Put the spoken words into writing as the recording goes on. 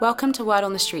Welcome to Word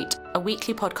on the Street, a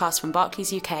weekly podcast from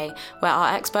Barclays UK, where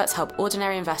our experts help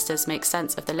ordinary investors make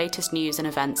sense of the latest news and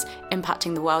events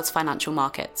impacting the world's financial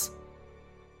markets.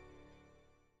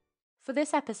 For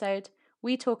this episode,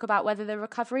 we talk about whether the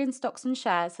recovery in stocks and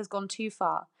shares has gone too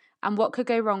far and what could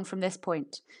go wrong from this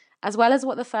point, as well as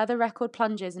what the further record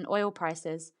plunges in oil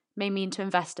prices may mean to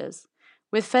investors,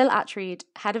 with Phil Attreed,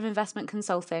 Head of Investment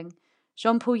Consulting,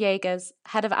 Jean-Paul Jaegers,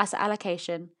 Head of Asset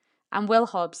Allocation, and Will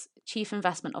Hobbs, Chief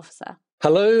Investment Officer.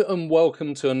 Hello and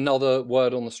welcome to another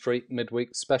Word on the Street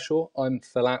midweek special. I'm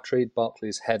Phil Attreed,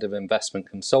 Barclays Head of Investment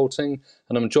Consulting,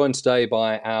 and I'm joined today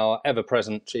by our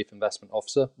ever-present Chief Investment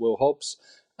Officer, Will Hobbs,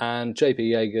 and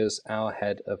JP Jaegers, our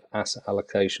Head of Asset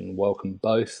Allocation. Welcome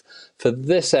both. For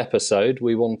this episode,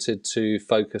 we wanted to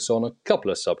focus on a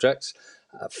couple of subjects.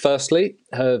 Firstly,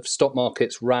 have stock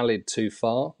markets rallied too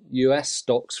far? US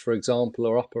stocks, for example,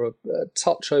 are up a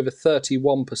touch over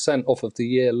 31% off of the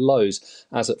year lows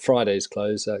as at Friday's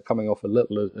close, coming off a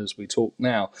little as we talk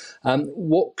now.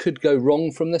 What could go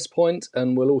wrong from this point?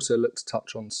 And we'll also look to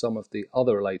touch on some of the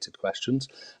other related questions.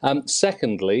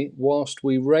 Secondly, whilst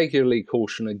we regularly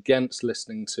caution against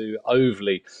listening to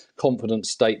overly confident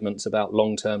statements about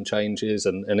long-term changes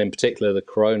and in particular the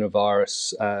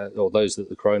coronavirus or those that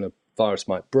the coronavirus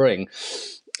might bring,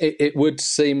 it would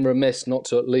seem remiss not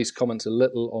to at least comment a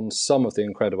little on some of the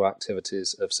incredible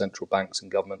activities of central banks and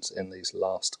governments in these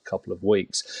last couple of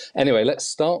weeks. Anyway, let's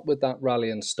start with that rally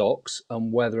in stocks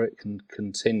and whether it can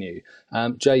continue.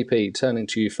 JP, turning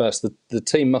to you first, the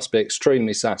team must be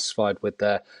extremely satisfied with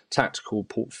their tactical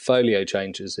portfolio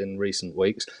changes in recent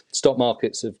weeks. Stock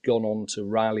markets have gone on to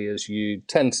rally as you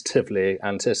tentatively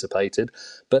anticipated,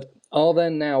 but are there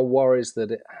now worries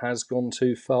that it has gone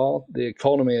too far? The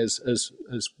economy, as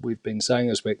we've been saying,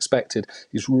 as we expected,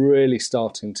 is really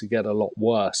starting to get a lot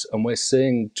worse. And we're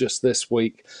seeing just this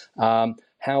week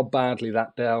how badly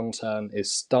that downturn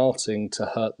is starting to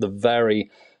hurt the very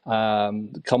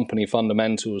company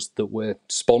fundamentals that we're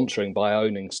sponsoring by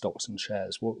owning stocks and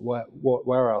shares. Where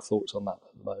are our thoughts on that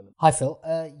at the moment? Hi, Phil.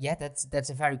 Yeah, that's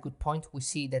a very good point. We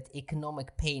see that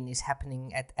economic pain is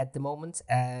happening at the moment.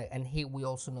 And here we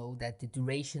also know that the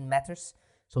duration matters.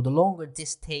 So the longer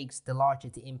this takes, the larger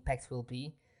the impact will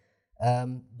be.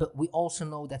 But we also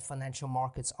know that financial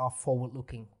markets are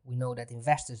forward-looking. We know that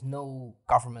investors know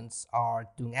governments are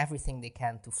doing everything they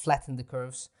can to flatten the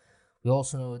curves. We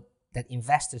also know that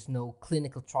investors know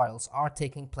clinical trials are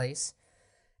taking place,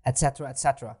 etc.,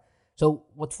 etc. So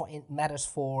what matters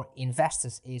for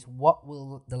investors is what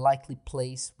will the likely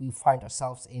place we find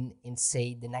ourselves in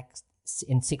say,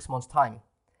 in 6 months' time.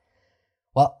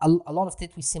 Well, a lot of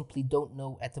it we simply don't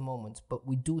know at the moment, but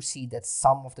we do see that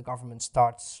some of the governments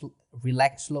start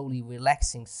slowly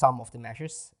relaxing some of the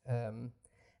measures. And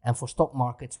for stock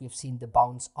markets, we've seen the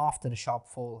bounce after the sharp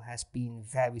fall has been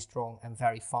very strong and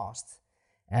very fast.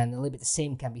 And a little bit the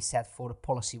same can be said for the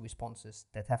policy responses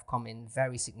that have come in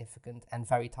very significant and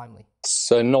very timely.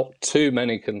 So not too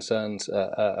many concerns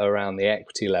around the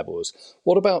equity levels.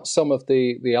 What about some of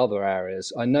the other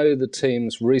areas? I know the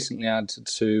teams recently added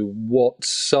to what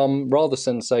some rather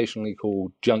sensationally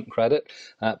called junk credit,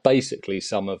 basically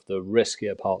some of the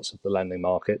riskier parts of the lending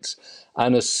markets.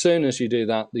 And as soon as you do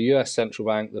that, the US Central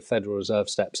Bank, the Federal Reserve,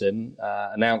 steps in,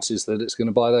 announces that it's going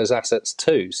to buy those assets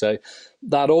too. So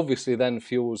that obviously then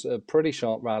fuels a pretty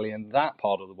sharp rally in that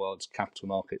part of the world's capital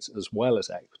markets as well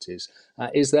as equities.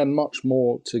 Is there much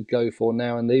more to go for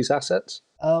now in these assets?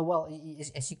 Well,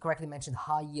 as you correctly mentioned,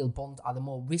 high-yield bonds are the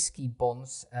more risky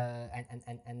bonds,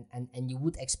 and you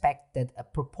would expect that a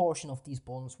proportion of these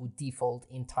bonds would default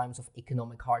in times of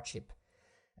economic hardship.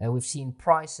 We've seen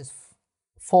prices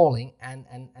falling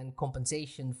and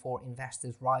compensation for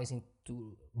investors rising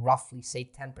to roughly,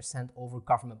 say, 10% over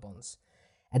government bonds.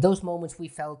 At those moments, we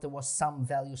felt there was some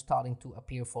value starting to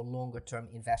appear for longer-term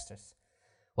investors.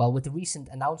 Well, with the recent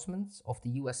announcements of the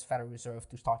US Federal Reserve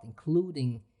to start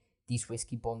including these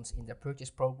risky bonds in their purchase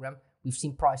program, we've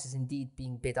seen prices indeed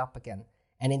being bid up again.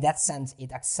 And in that sense,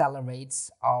 it accelerates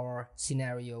our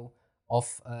scenario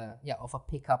of a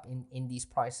pickup in these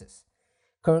prices.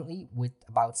 Currently, with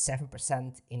about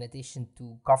 7% in addition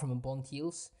to government bond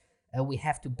yields, we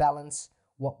have to balance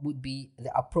what would be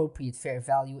the appropriate fair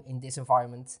value in this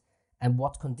environment and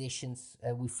what conditions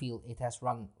we feel it has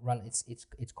run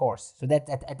its course. So that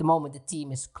at the moment the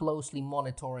team is closely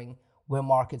monitoring where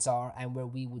markets are and where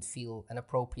we would feel an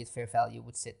appropriate fair value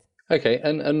would sit. Okay,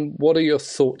 and what are your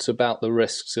thoughts about the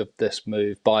risks of this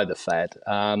move by the Fed?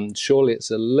 Surely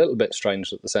it's a little bit strange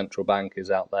that the central bank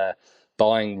is out there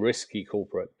buying risky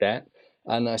corporate debt.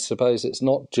 And I suppose it's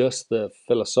not just the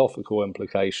philosophical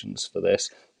implications for this.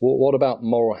 What about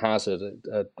moral hazard?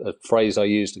 A phrase I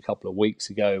used a couple of weeks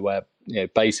ago, where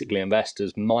basically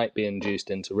investors might be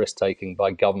induced into risk taking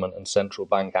by government and central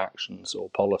bank actions or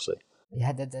policy.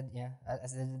 Yeah,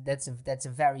 that's a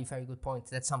very, very good point.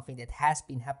 That's something that has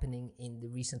been happening in the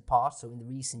recent past. So in the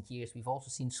recent years, we've also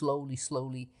seen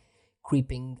slowly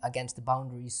creeping against the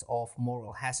boundaries of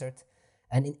moral hazard.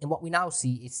 And what we now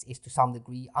see is to some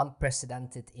degree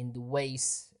unprecedented in the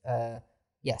ways,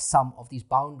 some of these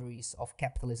boundaries of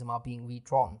capitalism are being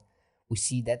redrawn. We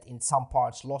see that in some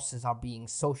parts losses are being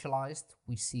socialized.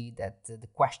 We see that the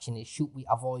question is, should we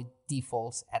avoid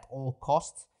defaults at all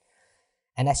costs?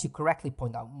 And as you correctly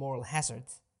point out, moral hazard.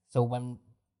 So when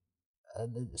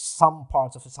some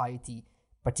parts of society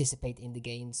participate in the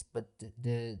gains, but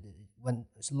when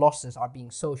losses are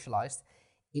being socialized,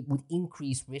 it would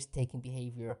increase risk-taking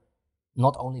behavior,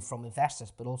 not only from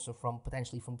investors but also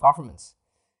potentially from governments.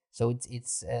 So you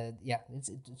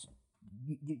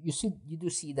do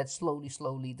see that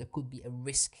slowly there could be a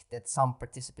risk that some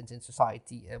participants in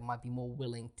society might be more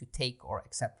willing to take or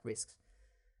accept risks.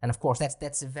 And of course,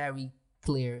 that's a very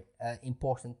clear,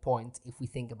 important point if we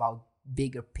think about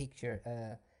bigger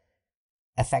picture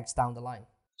effects down the line.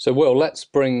 So, Will, let's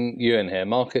bring you in here.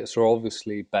 Markets are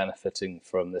obviously benefiting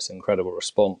from this incredible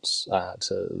response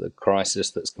to the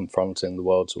crisis that's confronting the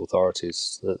world's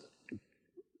authorities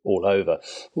all over.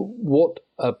 What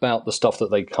about the stuff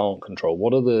that they can't control?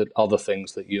 What are the other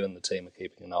things that you and the team are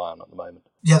keeping an eye on at the moment?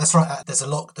 Yeah, that's right. There's a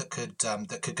lot that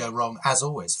could go wrong, as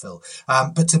always, Phil.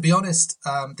 But to be honest,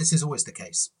 this is always the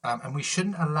case, and we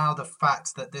shouldn't allow the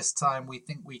fact that this time we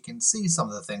think we can see some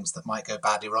of the things that might go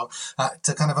badly wrong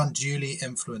to kind of unduly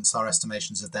influence our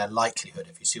estimations of their likelihood,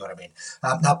 if you see what I mean.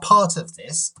 Now, part of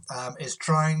this is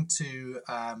trying to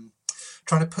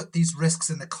put these risks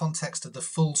in the context of the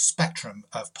full spectrum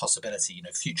of possibility,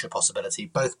 future possibility,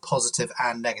 both positive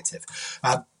and negative.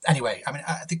 Anyway,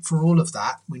 I think for all of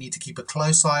that, we need to keep a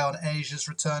close eye on Asia's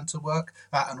return to work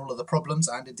and all of the problems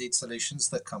and indeed solutions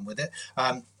that come with it.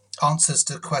 Answers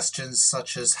to questions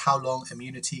such as how long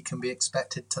immunity can be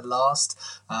expected to last,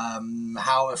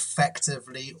 how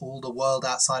effectively all the world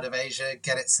outside of Asia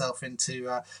gets itself into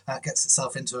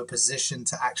a position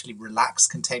to actually relax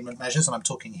containment measures. And I'm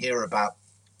talking here about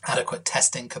adequate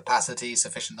testing capacity,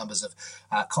 sufficient numbers of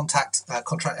contact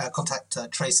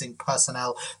tracing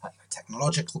personnel,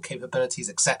 technological capabilities,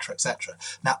 etc., etc.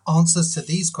 Now, answers to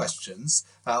these questions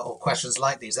or questions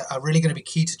like these are really going to be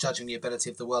key to judging the ability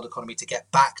of the world economy to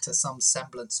get back to some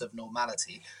semblance of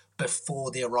normality before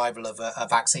the arrival of a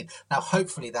vaccine. Now,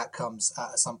 hopefully that comes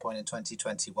at some point in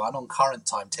 2021 on current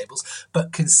timetables,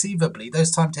 but conceivably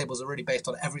those timetables are really based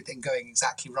on everything going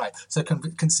exactly right. So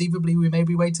conceivably we may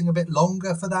be waiting a bit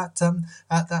longer for that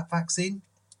vaccine.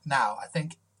 Now, I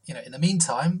think in the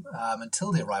meantime,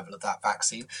 until the arrival of that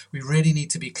vaccine, we really need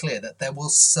to be clear that there will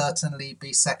certainly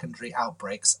be secondary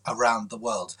outbreaks around the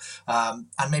world, and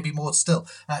maybe more still.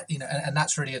 And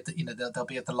that's really they'll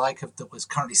be at the like of that was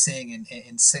currently seeing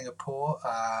in Singapore,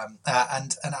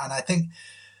 and I think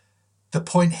the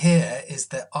point here is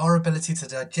that our ability to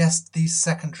digest these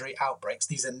secondary outbreaks,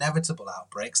 these inevitable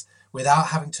outbreaks, without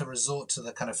having to resort to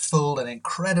the kind of full and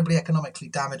incredibly economically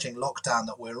damaging lockdown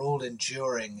that we're all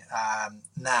enduring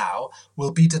now,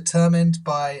 will be determined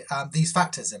by these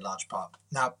factors in large part.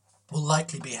 Now, will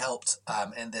likely be helped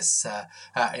in this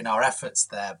in our efforts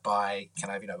there by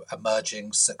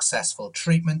emerging successful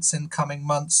treatments in coming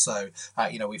months. So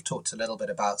we've talked a little bit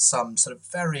about some sort of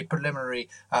very preliminary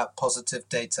positive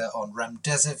data on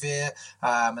remdesivir,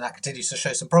 and that continues to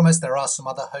show some promise. There are some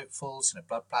other hopefuls,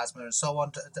 blood plasma and so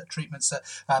on, treatments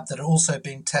that are also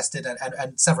being tested,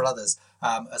 and several others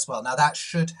as well. Now, that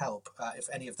should help if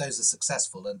any of those are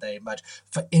successful and they emerge.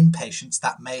 For inpatients,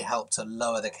 that may help to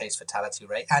lower the case fatality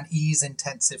rate and ease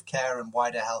intensive care and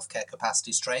wider healthcare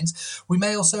capacity strains. We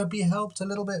may also be helped a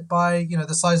little bit by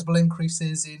the sizable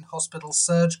increases in hospital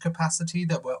surge capacity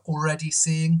that we're already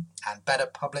seeing, and better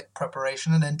public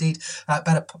preparation, and indeed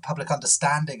better public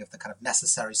understanding of the kind of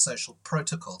necessary social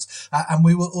protocols. And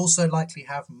we will also likely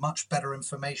have much better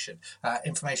information.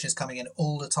 Information is coming in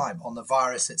all the time on the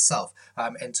virus itself,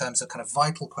 in terms of kind of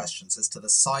vital questions as to the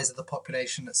size of the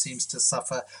population that seems to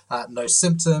suffer no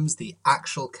symptoms, the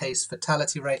actual case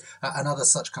fatality rate, and other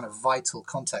such kind of vital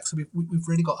contexts. So we've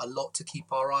really got a lot to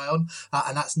keep our eye on,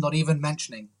 and that's not even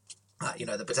mentioning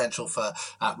the potential for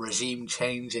regime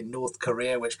change in North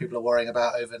Korea, which people are worrying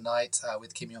about overnight,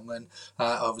 with Kim Jong-un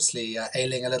obviously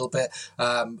ailing a little bit.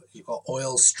 You've got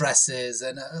oil stresses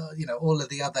and, all of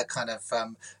the other kind of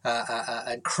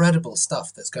incredible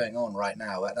stuff that's going on right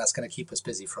now. And that's going to keep us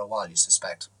busy for a while, you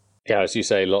suspect. Yeah, as you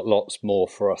say, lots more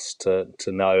for us to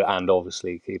know and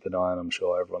obviously keep an eye on. I'm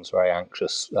sure everyone's very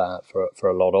anxious for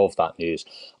a lot of that news.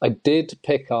 I did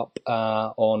pick up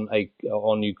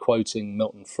on you quoting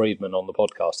Milton Friedman on the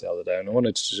podcast the other day, and I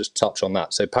wanted to just touch on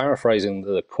that. So, paraphrasing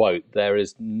the quote, there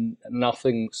is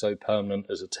nothing so permanent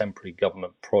as a temporary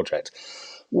government project.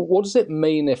 What does it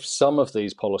mean if some of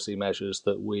these policy measures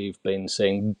that we've been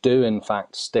seeing do in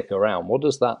fact stick around? What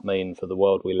does that mean for the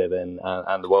world we live in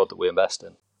and the world that we invest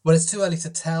in? Well, it's too early to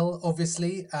tell,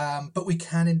 obviously, but we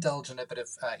can indulge in a bit of,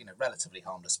 relatively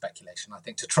harmless speculation, I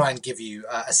think, to try and give you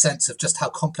a sense of just how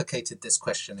complicated this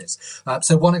question is.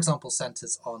 So one example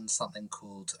centres on something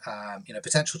called,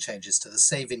 potential changes to the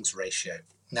savings ratio.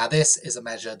 Now, this is a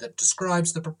measure that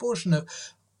describes the proportion of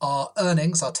our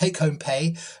earnings, our take-home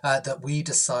pay, that we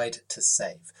decide to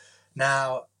save.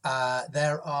 Now,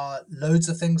 there are loads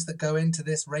of things that go into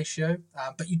this ratio,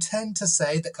 but you tend to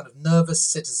say that kind of nervous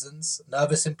citizens,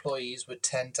 nervous employees would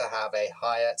tend to have a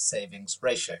higher savings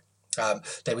ratio.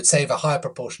 They would save a higher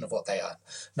proportion of what they earn.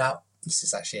 Now, this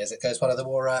is actually, as it goes, one of the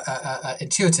more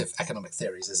intuitive economic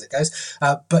theories as it goes.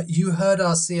 But you heard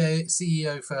our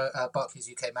CEO for Barclays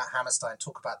UK, Matt Hammerstein,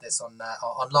 talk about this on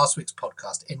last week's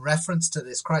podcast in reference to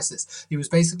this crisis. He was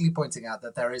basically pointing out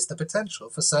that there is the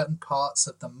potential for certain parts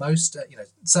of the most,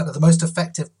 certain of the most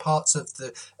effective parts of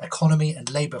the economy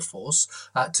and labour force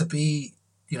to be,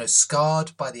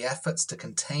 scarred by the efforts to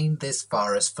contain this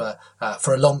virus for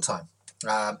a long time.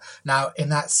 Now, in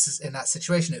that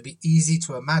situation, it would be easy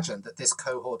to imagine that this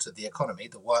cohort of the economy,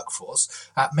 the workforce,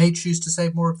 may choose to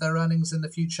save more of their earnings in the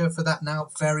future for that now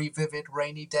very vivid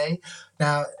rainy day.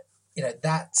 Now,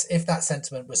 that if that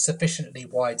sentiment was sufficiently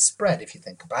widespread, if you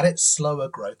think about it, slower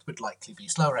economic growth would likely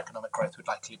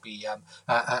be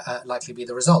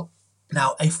the result.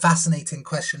 Now, a fascinating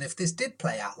question, if this did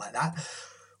play out like that,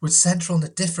 would centre on the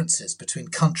differences between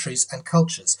countries and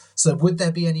cultures. So would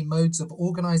there be any modes of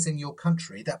organising your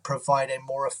country that provide a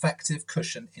more effective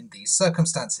cushion in these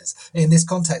circumstances? In this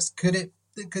context, could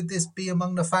this be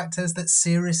among the factors that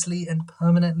seriously and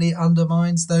permanently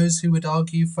undermines those who would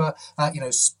argue for,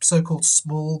 so-called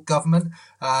small government?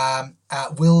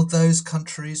 Will those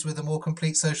countries with a more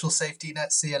complete social safety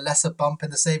net see a lesser bump in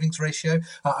the savings ratio?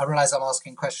 I realise I'm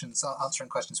answering questions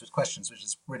with questions, which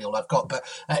is really all I've got, but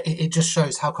it just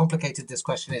shows how complicated this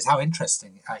question is, how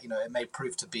interesting, it may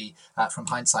prove to be from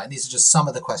hindsight. And these are just some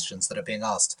of the questions that are being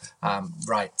asked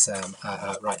right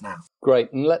now.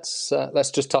 Great, and let's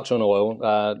just touch on oil.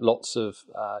 Lots of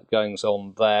goings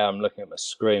on there. I'm looking at my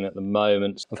screen at the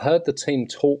moment. I've heard the team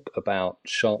talk about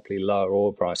sharply lower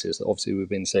oil prices that obviously we've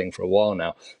been seeing for a while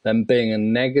now, them being a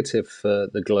negative for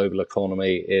the global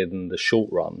economy in the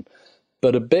short run,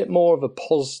 but a bit more of a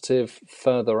positive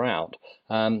further out.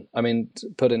 To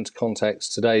put into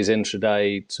context, today's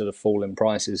intraday sort of fall in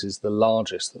prices is the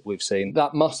largest that we've seen.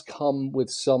 That must come with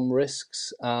some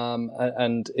risks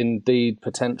and indeed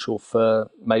potential for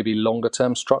maybe longer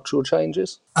term structural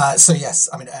changes. So yes,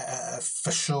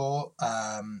 for sure,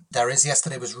 there is.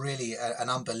 Yesterday was really an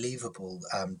unbelievable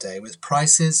day with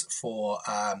prices for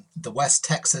the West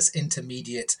Texas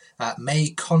Intermediate May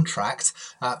contract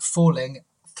falling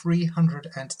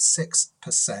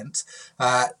 306%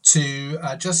 to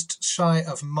just shy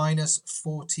of minus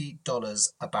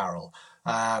 $40 a barrel.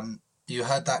 You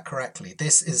heard that correctly.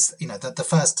 This is, the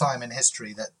first time in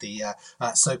history that the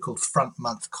so-called front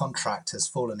month contract has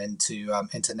fallen into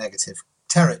negative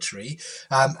territory.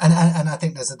 And I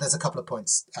think there's a couple of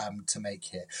points to make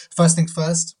here. First things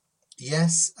first.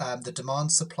 Yes, the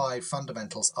demand-supply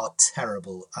fundamentals are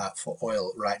terrible for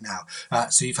oil right now.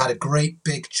 So you've had a great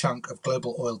big chunk of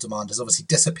global oil demand has obviously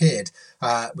disappeared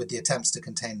with the attempts to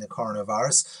contain the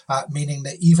coronavirus, meaning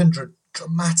that even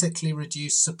dramatically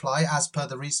reduced supply, as per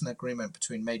the recent agreement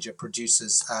between major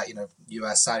producers,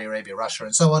 US, Saudi Arabia, Russia,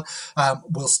 and so on,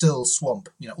 will still swamp.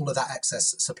 All of that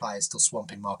excess supply is still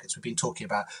swamping markets. We've been talking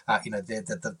about,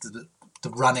 the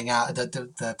running out,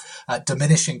 the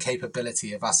diminishing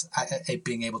capability of us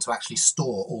being able to actually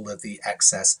store all of the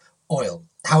excess oil.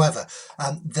 However,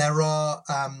 there are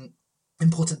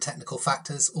important technical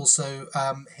factors also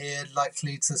here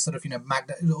likely to sort of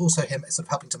also him sort of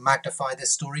helping to magnify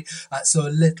this story. So a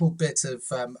little bit of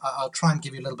I'll try and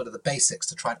give you a little bit of the basics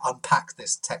to try and unpack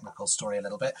this technical story a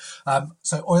little bit.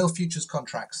 So oil futures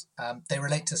contracts, they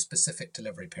relate to specific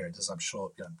delivery periods, as I'm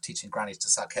sure I'm teaching grannies to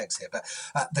sell kegs here. But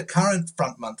the current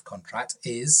front month contract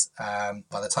is,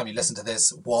 by the time you listen to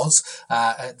this,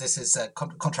 this is a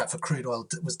contract for crude oil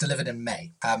was delivered in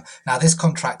May. Now this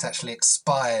contract actually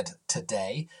expired today,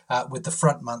 with the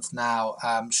front month now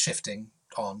shifting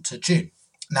on to June.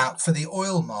 Now, for the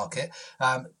oil market,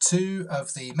 two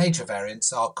of the major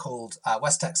variants are called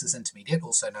West Texas Intermediate,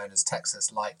 also known as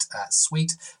Texas Light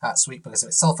Sweet, sweet because of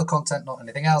its sulfur content, not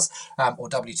anything else, or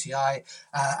WTI,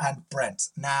 and Brent.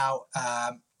 Now,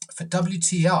 for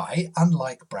WTI,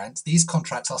 unlike Brent, these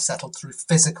contracts are settled through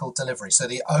physical delivery. So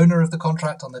the owner of the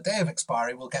contract on the day of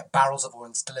expiry will get barrels of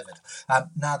oils delivered.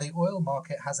 Now, the oil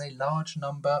market has a large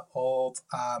number of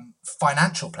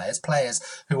financial players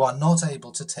who are not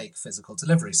able to take physical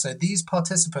delivery. So these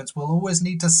participants will always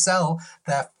need to sell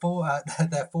their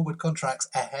forward contracts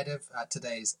ahead of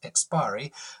today's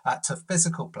expiry to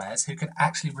physical players who can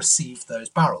actually receive those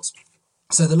barrels.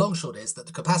 So the long short is that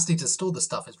the capacity to store the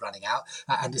stuff is running out,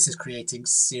 and this is creating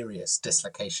serious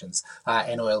dislocations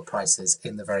in oil prices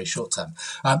in the very short term.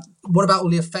 What about all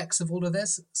the effects of all of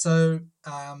this? So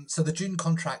the June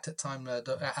contract at time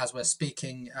as we're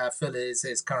speaking, Phil,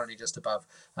 is currently just above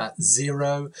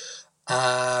zero.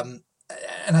 And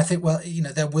I think, well,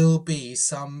 there will be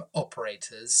some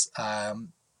operators,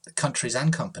 countries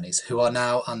and companies who are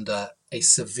now under a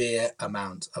severe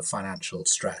amount of financial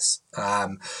stress.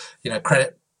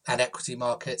 Credit and equity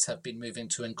markets have been moving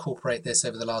to incorporate this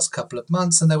over the last couple of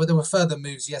months, and there were further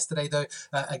moves yesterday, though.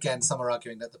 Again, some are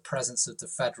arguing that the presence of the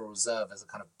Federal Reserve as a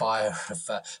kind of buyer of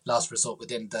last resort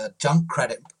within the junk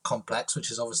credit complex, which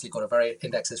has obviously got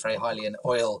indexes very highly in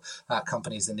oil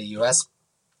companies in the US,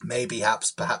 may be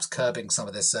perhaps curbing some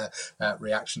of this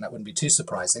reaction. That wouldn't be too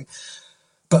surprising.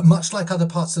 But much like other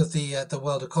parts of the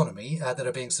world economy that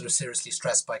are being sort of seriously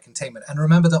stressed by containment, and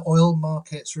remember that oil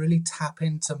markets really tap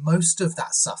into most of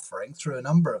that suffering through a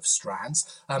number of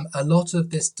strands, a lot of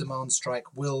this demand strike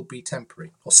will be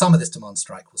temporary, or some of this demand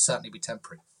strike will certainly be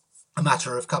temporary. A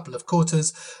matter of a couple of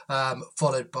quarters,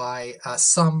 followed by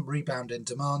some rebound in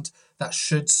demand that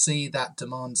should see that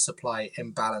demand-supply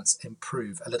imbalance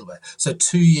improve a little bit. So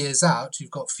 2 years out, you've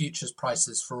got futures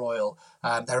prices for oil.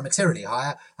 They're materially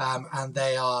higher, and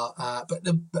they are, but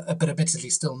admittedly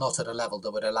still not at a level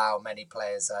that would allow many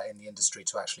players in the industry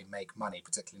to actually make money,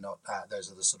 particularly not those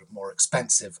are the sort of more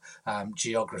expensive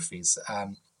geographies.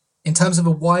 In terms of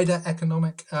a wider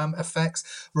economic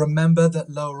effects, remember that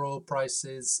lower oil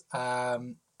prices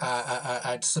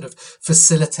sort of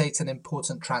facilitate an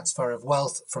important transfer of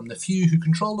wealth from the few who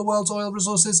control the world's oil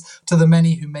resources to the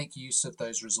many who make use of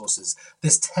those resources.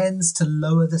 This tends to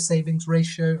lower the savings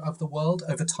ratio of the world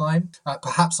over time,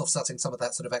 perhaps offsetting some of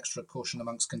that sort of extra caution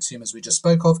amongst consumers we just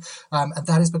spoke of. And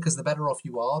that is because the better off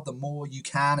you are, the more you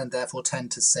can and therefore tend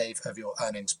to save of your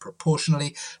earnings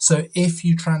proportionally. So if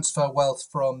you transfer wealth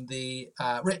from the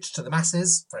rich to the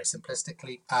masses, very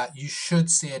simplistically, you should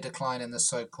see a decline in the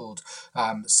so-called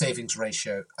savings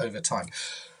ratio over time.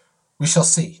 We shall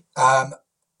see.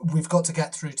 We've got to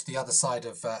get through to the other side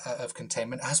of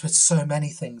containment, as with so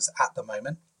many things at the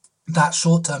moment. That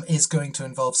short term is going to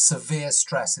involve severe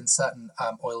stress in certain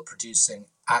oil producing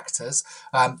actors.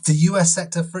 The US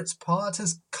sector, for its part,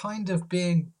 is kind of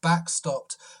being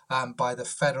backstopped by the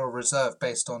Federal Reserve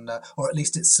based on, or at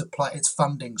least its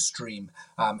funding stream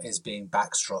is being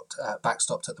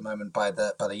backstopped at the moment by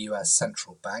the US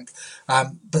Central Bank.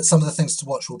 But some of the things to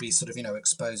watch will be sort of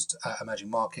exposed emerging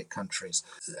market countries.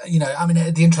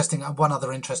 One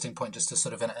other interesting point, just to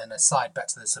sort of an aside back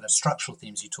to the sort of structural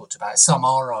themes you talked about. Some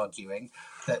are arguing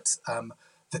that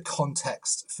the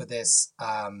context for this,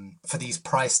 for these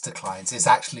price declines, is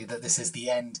actually that this is the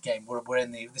end game.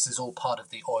 This is all part of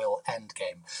the oil end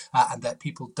game, and that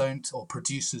people don't, or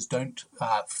producers don't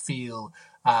feel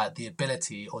the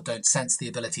ability, or don't sense the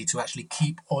ability to actually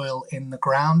keep oil in the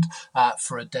ground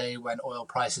for a day when oil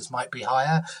prices might be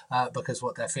higher, because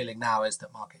what they're feeling now is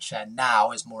that market share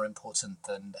now is more important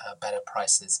than better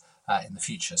prices in the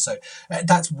future. So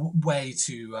that's way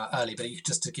too early, but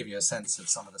just to give you a sense of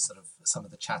some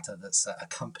of the chatter that's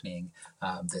accompanying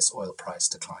this oil price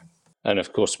decline. And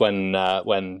of course, when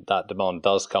that demand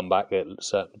does come back,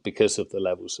 because of the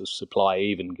levels of supply,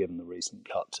 even given the recent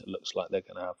cuts, it looks like they're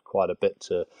going to have quite a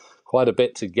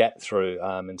bit to get through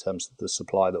in terms of the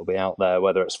supply that will be out there,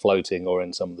 whether it's floating or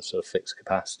in some of the sort of fixed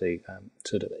capacity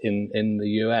in the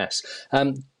US.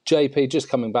 JP, just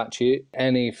coming back to you,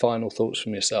 any final thoughts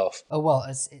from yourself?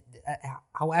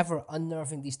 However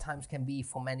unnerving these times can be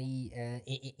for many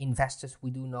investors,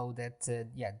 we do know that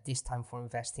this time for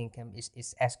investing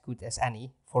is as good as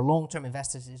any. For long-term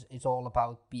investors, it's all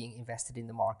about being invested in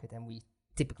the market, and we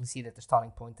typically see that the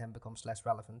starting point then becomes less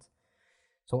relevant.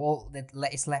 So all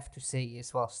that is left to say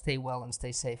is, well, stay well and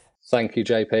stay safe. Thank you,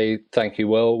 JP. Thank you,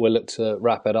 Will. We'll look to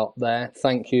wrap it up there.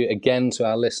 Thank you again to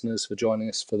our listeners for joining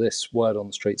us for this Word on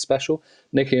the Street special.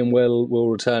 Nikki and Will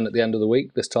return at the end of the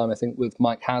week, this time I think with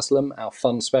Mike Haslam, our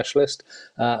fund specialist.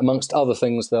 Amongst other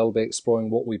things, they'll be exploring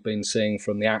what we've been seeing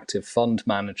from the active fund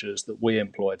managers that we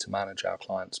employ to manage our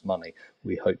clients' money.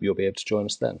 We hope you'll be able to join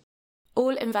us then.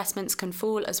 All investments can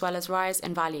fall as well as rise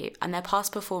in value, and their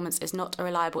past performance is not a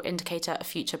reliable indicator of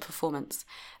future performance.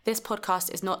 This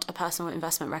podcast is not a personal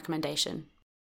investment recommendation.